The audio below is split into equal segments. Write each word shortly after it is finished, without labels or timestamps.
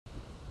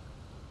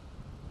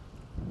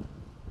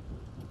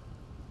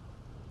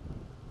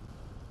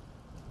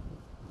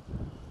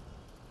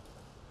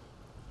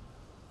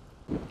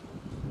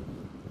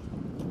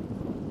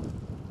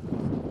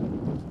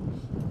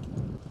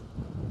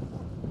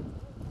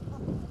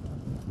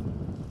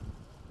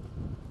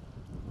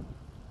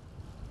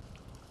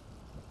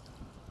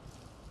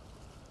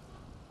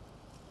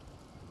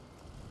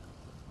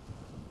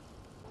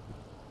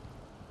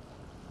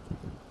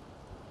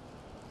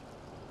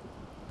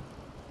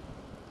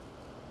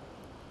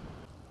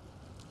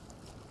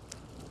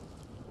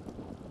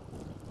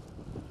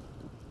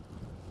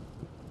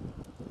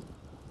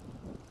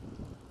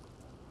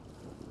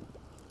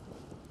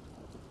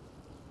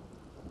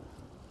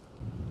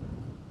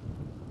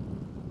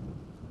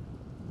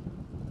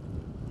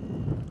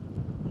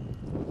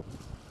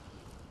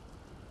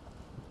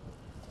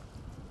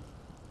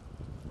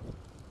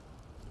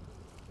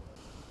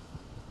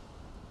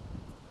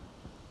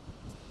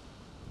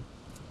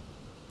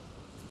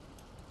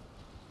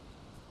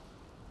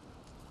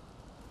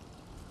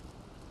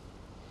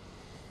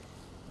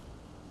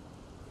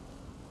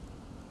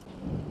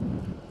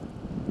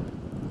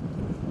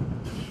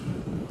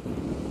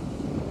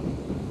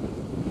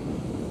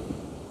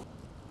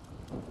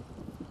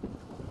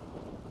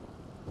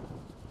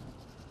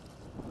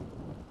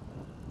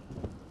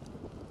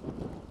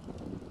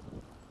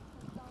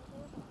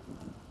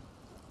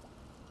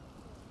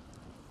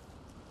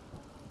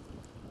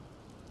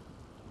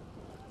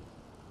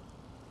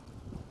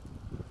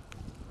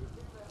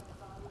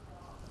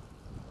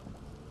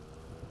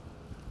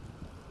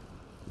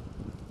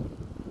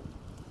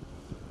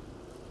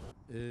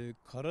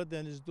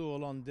Karadeniz'de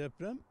olan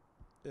deprem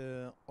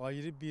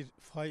ayrı bir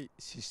fay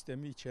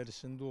sistemi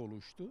içerisinde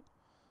oluştu.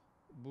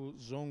 Bu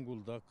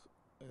Zonguldak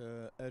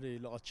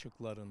Ereğli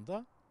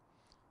açıklarında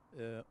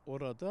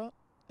orada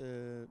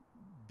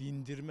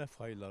bindirme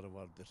fayları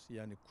vardır.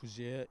 Yani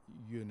kuzeye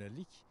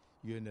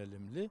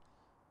yönelimli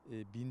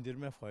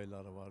bindirme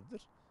fayları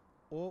vardır.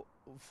 O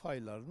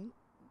fayların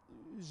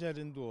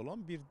üzerinde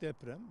olan bir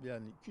deprem,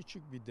 yani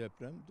küçük bir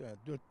deprem,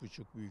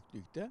 4,5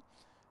 büyüklükte.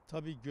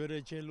 Tabii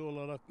göreceli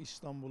olarak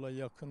İstanbul'a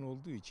yakın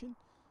olduğu için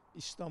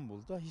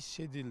İstanbul'da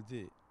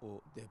hissedildi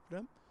o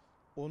deprem.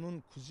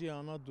 Onun Kuzey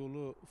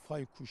Anadolu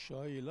Fay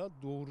kuşağıyla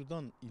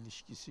doğrudan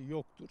ilişkisi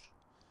yoktur.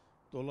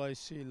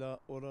 Dolayısıyla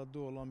orada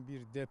olan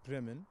bir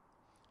depremin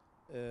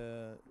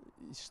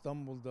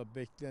İstanbul'da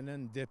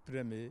beklenen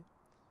depremi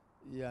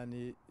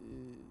yani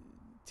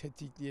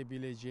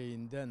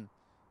tetikleyebileceğinden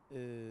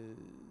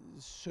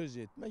söz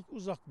etmek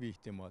uzak bir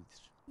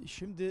ihtimaldir.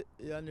 Şimdi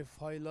yani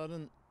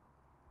fayların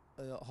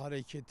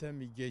harekete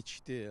mi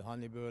geçti,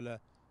 hani böyle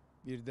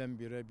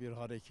birdenbire bir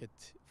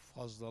hareket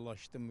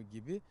fazlalaştı mı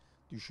gibi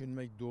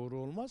düşünmek doğru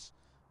olmaz.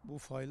 Bu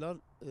faylar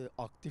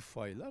aktif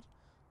faylar.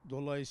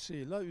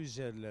 Dolayısıyla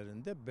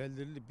üzerlerinde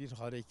belirli bir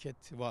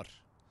hareket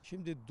var.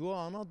 Şimdi Doğu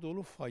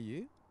Anadolu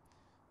Fayı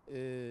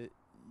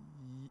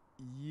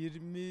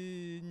 20.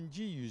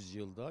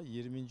 yüzyılda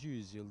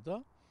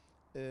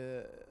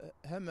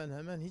hemen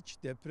hemen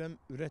hiç deprem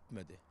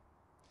üretmedi.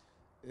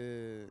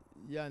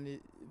 Yani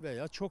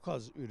veya çok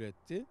az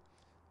üretti.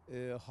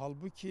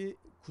 Halbuki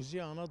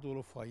Kuzey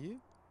Anadolu Fayı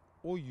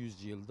o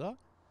yüzyılda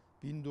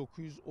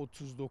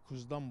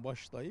 1939'dan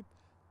başlayıp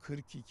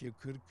 42,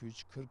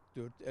 43,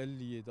 44,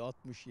 57,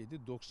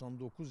 67,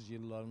 99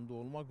 yıllarında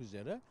olmak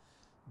üzere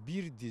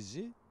bir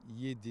dizi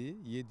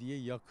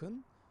 7'ye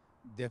yakın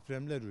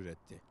depremler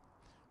üretti.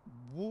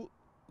 Bu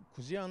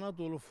Kuzey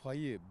Anadolu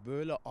Fayı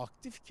böyle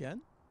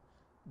aktifken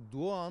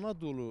Doğu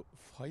Anadolu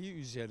Fayı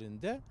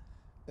üzerinde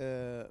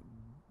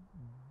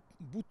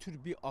bu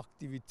tür bir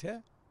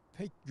aktivite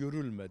pek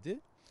görülmedi.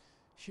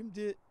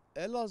 Şimdi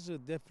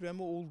Elazığ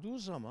depremi olduğu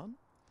zaman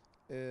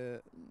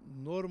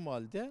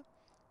normalde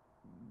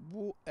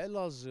bu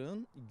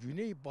Elazığ'ın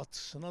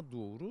güneybatısına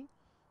doğru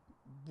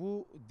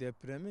bu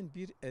depremin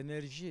bir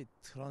enerji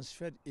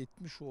transfer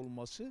etmiş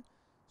olması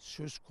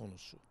söz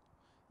konusu.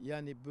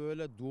 Yani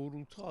böyle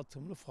doğrultu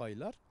atımlı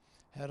faylar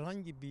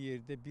herhangi bir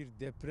yerde bir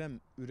deprem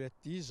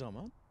ürettiği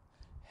zaman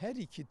her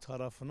iki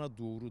tarafına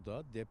doğru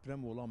da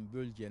deprem olan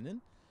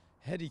bölgenin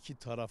her iki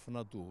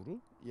tarafına doğru,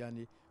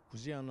 yani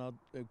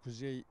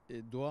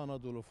Doğu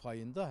Anadolu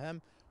Fayı'nda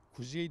hem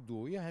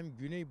kuzeydoğuya hem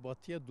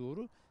güneybatıya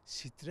doğru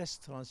stres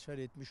transfer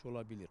etmiş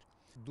olabilir.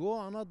 Doğu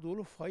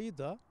Anadolu Fayı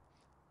da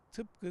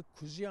tıpkı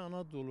Kuzey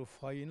Anadolu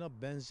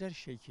Fayı'na benzer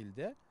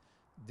şekilde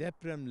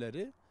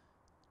depremleri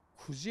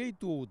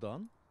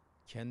kuzeydoğudan,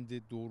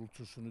 kendi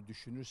doğrultusunu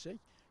düşünürsek,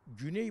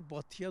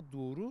 güneybatıya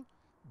doğru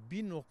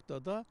bir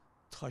noktada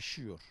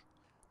taşıyor.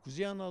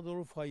 Kuzey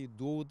Anadolu Fayı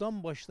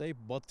doğudan başlayıp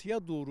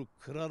batıya doğru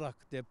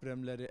kırarak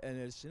depremleri,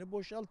 enerjisini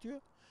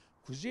boşaltıyor.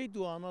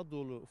 Kuzeydoğu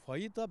Anadolu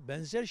Fayı da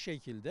benzer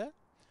şekilde,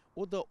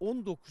 o da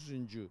 19.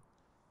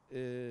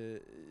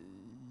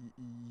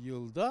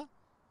 Yılda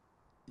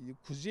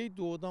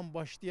kuzeydoğudan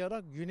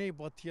başlayarak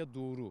güneybatıya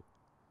doğru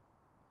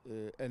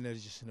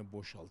enerjisini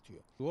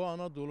boşaltıyor. Doğu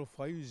Anadolu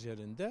Fayı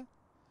üzerinde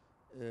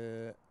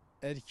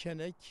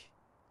Erkenek,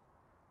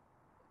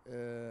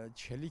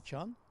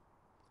 Çelikan,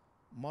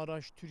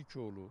 Maraş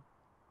Türkoğlu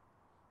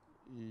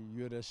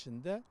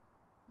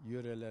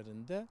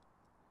yörelerinde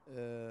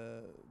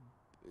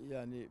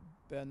yani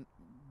ben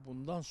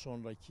bundan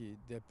sonraki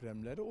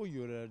depremleri o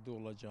yörelerde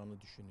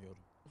olacağını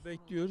düşünüyorum.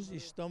 Bekliyoruz.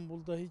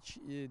 İstanbul'da hiç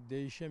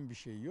değişen bir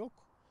şey yok.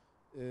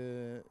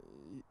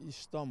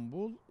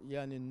 İstanbul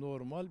yani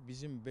normal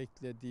bizim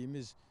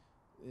beklediğimiz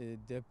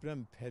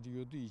deprem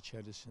periyodu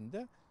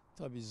içerisinde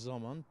tabii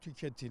zaman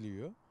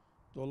tüketiliyor.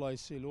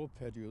 Dolayısıyla o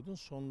periyodun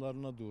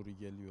sonlarına doğru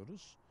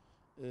geliyoruz.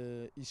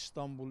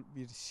 İstanbul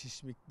bir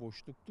sismik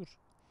boşluktur.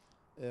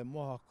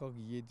 Muhakkak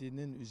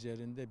 7'nin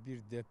üzerinde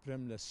bir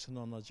depremle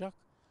sınanacak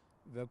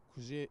ve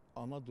Kuzey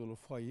Anadolu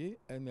Fayı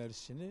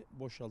enerjisini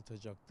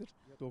boşaltacaktır.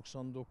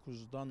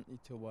 99'dan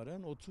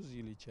itibaren 30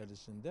 yıl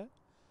içerisinde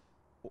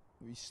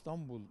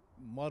İstanbul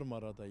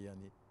Marmara'da,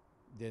 yani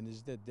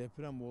denizde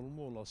deprem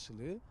olma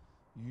olasılığı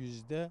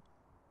 %62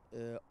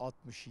 +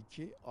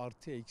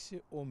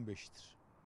 -15'tir.